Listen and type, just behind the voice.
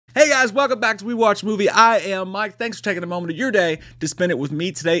Hey guys, welcome back to We Watch Movie. I am Mike. Thanks for taking a moment of your day to spend it with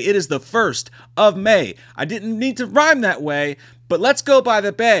me today. It is the 1st of May. I didn't need to rhyme that way, but let's go by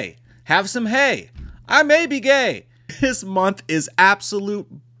the bay. Have some hay. I may be gay. This month is absolute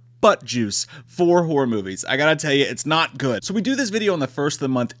butt juice for horror movies. I gotta tell you, it's not good. So we do this video on the 1st of the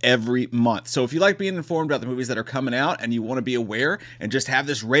month every month. So if you like being informed about the movies that are coming out and you want to be aware and just have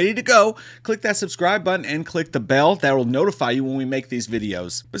this ready to go, click that subscribe button and click the bell. That will notify you when we make these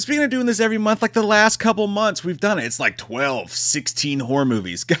videos. But speaking of doing this every month, like the last couple months, we've done it. It's like 12, 16 horror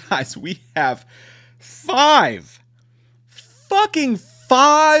movies. Guys, we have five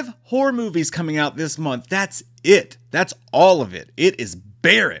horror movies coming out this month. That's it. That's all of it. It is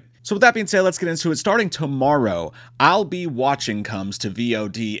barren. So with that being said, let's get into it. Starting tomorrow, I'll Be Watching comes to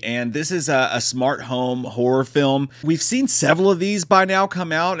VOD, and this is a smart home horror film. We've seen several of these by now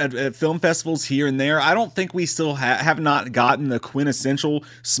come out at film festivals here and there. I don't think we still have not gotten the quintessential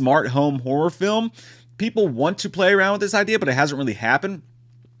smart home horror film. People want to play around with this idea, but it hasn't really happened.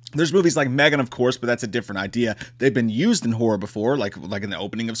 There's movies like Megan, of course, but that's a different idea. They've been used in horror before, like in the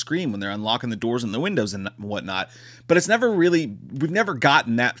opening of Scream when they're unlocking the doors and the windows and whatnot. But it's never really, we've never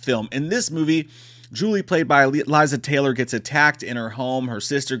gotten that film. In this movie, Julie, played by Liza Taylor, gets attacked in her home. Her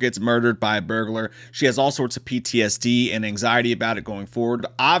sister gets murdered by a burglar. She has all sorts of PTSD and anxiety about it going forward,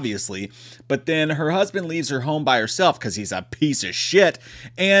 obviously. But then her husband leaves her home by herself because he's a piece of shit.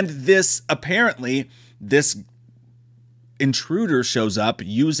 And this intruder shows up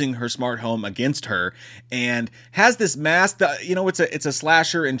using her smart home against her and has this mask that, you know, it's a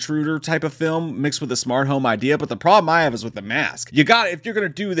slasher intruder type of film mixed with a smart home idea. But the problem I have is with the mask. If you're going to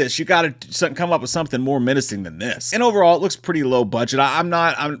do this, you got to come up with something more menacing than this. And overall, it looks pretty low budget. I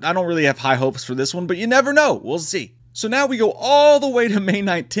don't really have high hopes for this one, but you never know. We'll see. So now we go all the way to May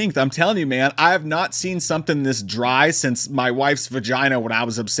 19th. I'm telling you, man, I have not seen something this dry since my wife's vagina when I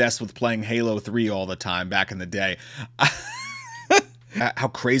was obsessed with playing Halo 3 all the time back in the day. How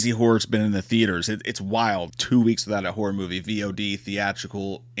crazy horror's been in the theaters. It's wild. 2 weeks without a horror movie, VOD,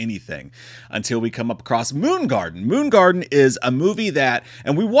 theatrical, anything, until we come up across Moon Garden. Moon Garden is a movie that,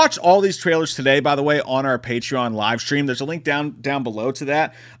 and we watched all these trailers today, by the way, on our Patreon live stream. There's a link down below to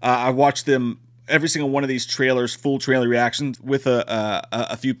that. I watched them, every single one of these trailers, full trailer reactions with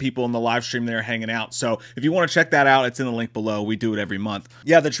a few people in the live stream there hanging out. So if you want to check that out, it's in the link below. We do it every month.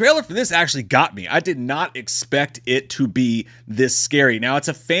 Yeah, the trailer for this actually got me. I did not expect it to be this scary. Now, it's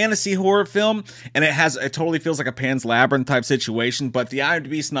a fantasy horror film, and it totally feels like a Pan's Labyrinth type situation, but the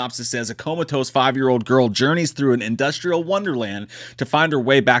IMDb synopsis says a comatose 5-year-old girl journeys through an industrial wonderland to find her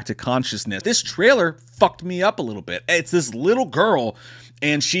way back to consciousness. This trailer fucked me up a little bit. It's this little girl,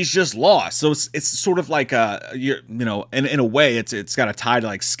 and she's just lost. So it's sort of like in a way, it's got a tie to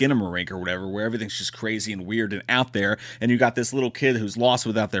like Skinamarink or whatever, where everything's just crazy and weird and out there. And you got this little kid who's lost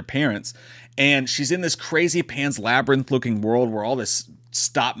without their parents, and she's in this crazy Pan's Labyrinth looking world where all this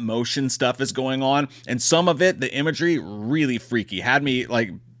stop motion stuff is going on. And some of it, the imagery, really freaky. Had me like,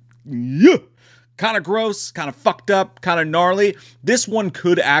 yeah. Kind of gross, kind of fucked up, kind of gnarly. This one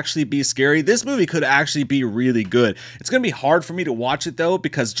could actually be scary. This movie could actually be really good. It's going to be hard for me to watch it though,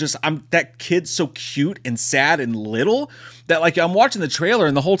 because that kid's so cute and sad and little that like I'm watching the trailer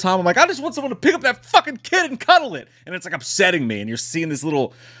and the whole time I'm like, I just want someone to pick up that fucking kid and cuddle it. And it's like upsetting me. And you're seeing this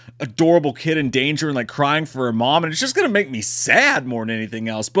little adorable kid in danger and like crying for her mom. And it's just going to make me sad more than anything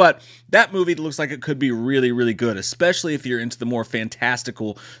else. But that movie looks like it could be really, really good, especially if you're into the more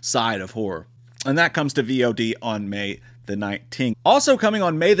fantastical side of horror. And that comes to VOD on May the 19th. Also coming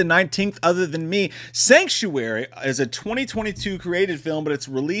on May the 19th, other than me, Sanctuary is a 2022 created film, but it's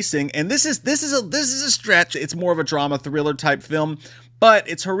releasing. And this is a stretch. It's more of a drama thriller type film, but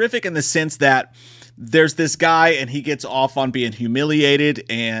it's horrific in the sense that there's this guy and he gets off on being humiliated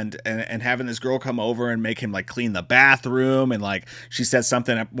and having this girl come over and make him like clean the bathroom, and like she says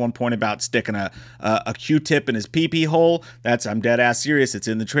something at one point about sticking a Q-tip in his pee-pee hole. I'm dead ass serious. It's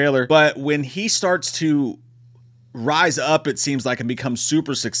in the trailer. But when he starts to rise up, it seems like, and become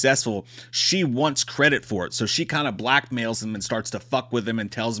super successful, she wants credit for it. So she kind of blackmails him and starts to fuck with him and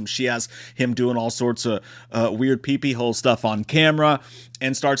tells him she has him doing all sorts of weird pee-pee hole stuff on camera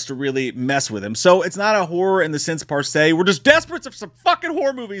and starts to really mess with him. So it's not a horror in the sense per se. We're just desperate for some fucking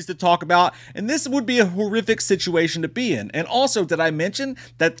horror movies to talk about, and this would be a horrific situation to be in. And also, did I mention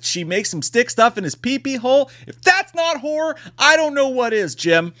that she makes him stick stuff in his pee-pee hole? If that's not horror, I don't know what is,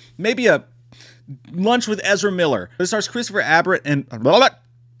 Jim. Maybe a Lunch with Ezra Miller. It stars Christopher Abbott and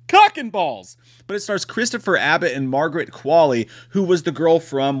cock and balls. But it stars Christopher Abbott and Margaret Qualley, who was the girl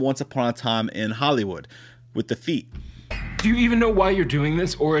from Once Upon a Time in Hollywood with the feet. Do you even know why you're doing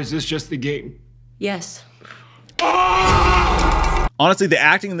this, or is this just the game? Yes. On Honestly, the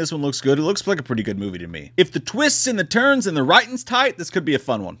acting in this one looks good. It looks like a pretty good movie to me. If the twists and the turns and the writing's tight, this could be a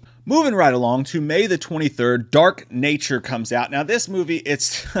fun one. Moving right along to May the 23rd, Dark Nature comes out. Now this movie,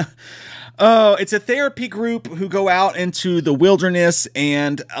 it's it's a therapy group who go out into the wilderness,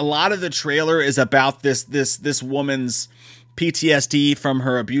 and a lot of the trailer is about this woman's PTSD from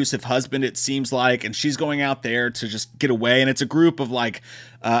her abusive husband, it seems like, and she's going out there to just get away, and it's a group of like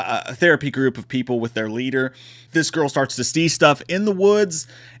a therapy group of people with their leader. This girl starts to see stuff in the woods,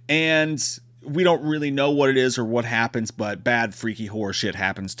 and we don't really know what it is or what happens, but bad freaky horror shit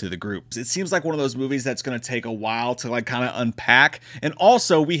happens to the group. It seems like one of those movies that's going to take a while to like kind of unpack. And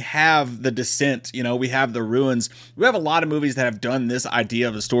also we have The Descent, you know, we have The Ruins. We have a lot of movies that have done this idea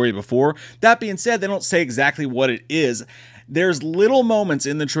of a story before. That being said, they don't say exactly what it is. There's little moments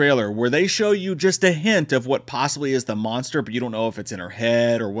in the trailer where they show you just a hint of what possibly is the monster, but you don't know if it's in her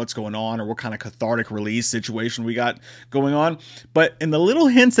head or what's going on or what kind of cathartic release situation we got going on. But in the little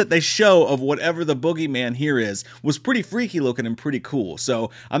hints that they show of whatever the boogeyman here is was pretty freaky looking and pretty cool. So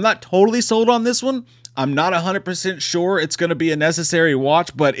I'm not totally sold on this one. I'm not 100% sure it's going to be a necessary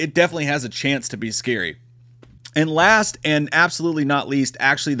watch, but it definitely has a chance to be scary. And last and absolutely not least,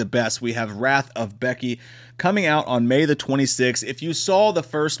 actually the best, we have Wrath of Becky coming out on May the 26th. If you saw the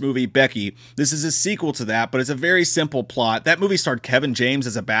first movie, Becky, this is a sequel to that, but it's a very simple plot. That movie starred Kevin James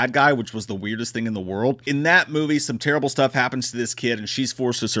as a bad guy, which was the weirdest thing in the world. In that movie, some terrible stuff happens to this kid, and she's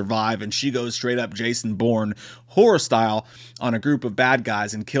forced to survive, and she goes straight up Jason Bourne horror style on a group of bad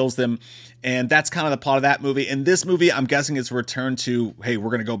guys and kills them. And that's kind of the plot of that movie. In this movie, I'm guessing it's a return to, hey, we're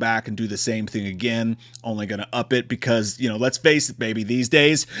going to go back and do the same thing again, only going to up it because, you know, let's face it, baby, these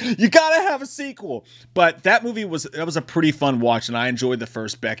days, you got to have a sequel. But that movie was a pretty fun watch, and I enjoyed the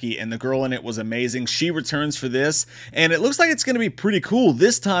first Becky, and the girl in it was amazing. She returns for this, and it looks like it's going to be pretty cool.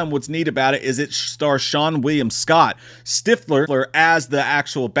 This time, what's neat about it is it stars Sean William Scott, Stifler, as the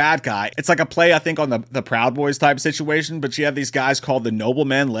actual bad guy. It's like a play, I think, on the Proud Boys type situation, but you have these guys called the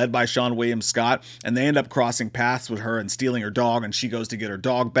Noblemen, led by Sean William Scott, and they end up crossing paths with her and stealing her dog, and she goes to get her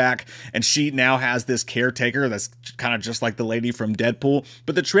dog back, and she now has this caretaker that's kind of just like the lady from Deadpool.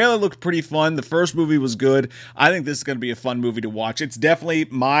 But the trailer looked pretty fun. The first movie was good. I think this is going to be a fun movie to watch. It's definitely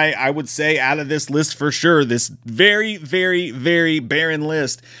I would say, out of this list for sure, this very, very, very barren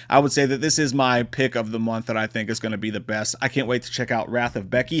list, I would say that this is my pick of the month that I think is going to be the best. I can't wait to check out Wrath of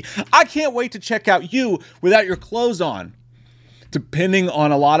Becky. I can't wait to check out you without your clothes on, depending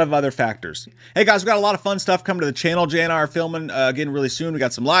on a lot of other factors. Hey guys, we got a lot of fun stuff coming to the channel. Jay and I are filming again really soon. We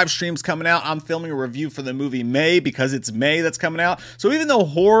got some live streams coming out. I'm filming a review for the movie May because it's May that's coming out. So even though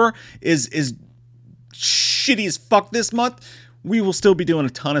horror is shitty as fuck this month, we will still be doing a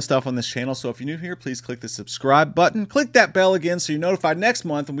ton of stuff on this channel. So if you're new here, please click the subscribe button. Click that bell again so you're notified next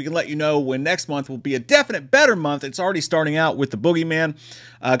month, and we can let you know when next month will be a definite better month. It's already starting out with the Boogeyman.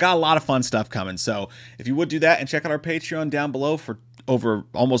 Got a lot of fun stuff coming. So if you would do that and check out our Patreon down below for over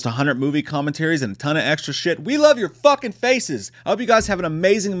almost 100 movie commentaries and a ton of extra shit. We love your fucking faces. I hope you guys have an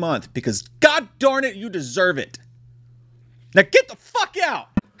amazing month because god darn it, you deserve it. Now get the fuck out.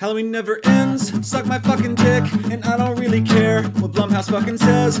 Halloween never ends, suck my fucking dick, and I don't really care what Blumhouse fucking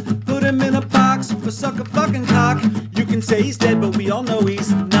says. Put him in a box, or suck a fucking cock. You can say he's dead, but we all know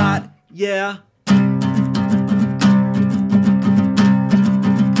he's not, yeah.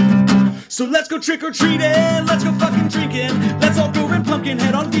 So let's go trick-or-treating, let's go fucking drinking, let's all go rent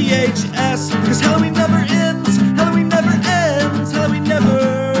Pumpkinhead on VHS. Cause Halloween never ends, Halloween never ends, Halloween never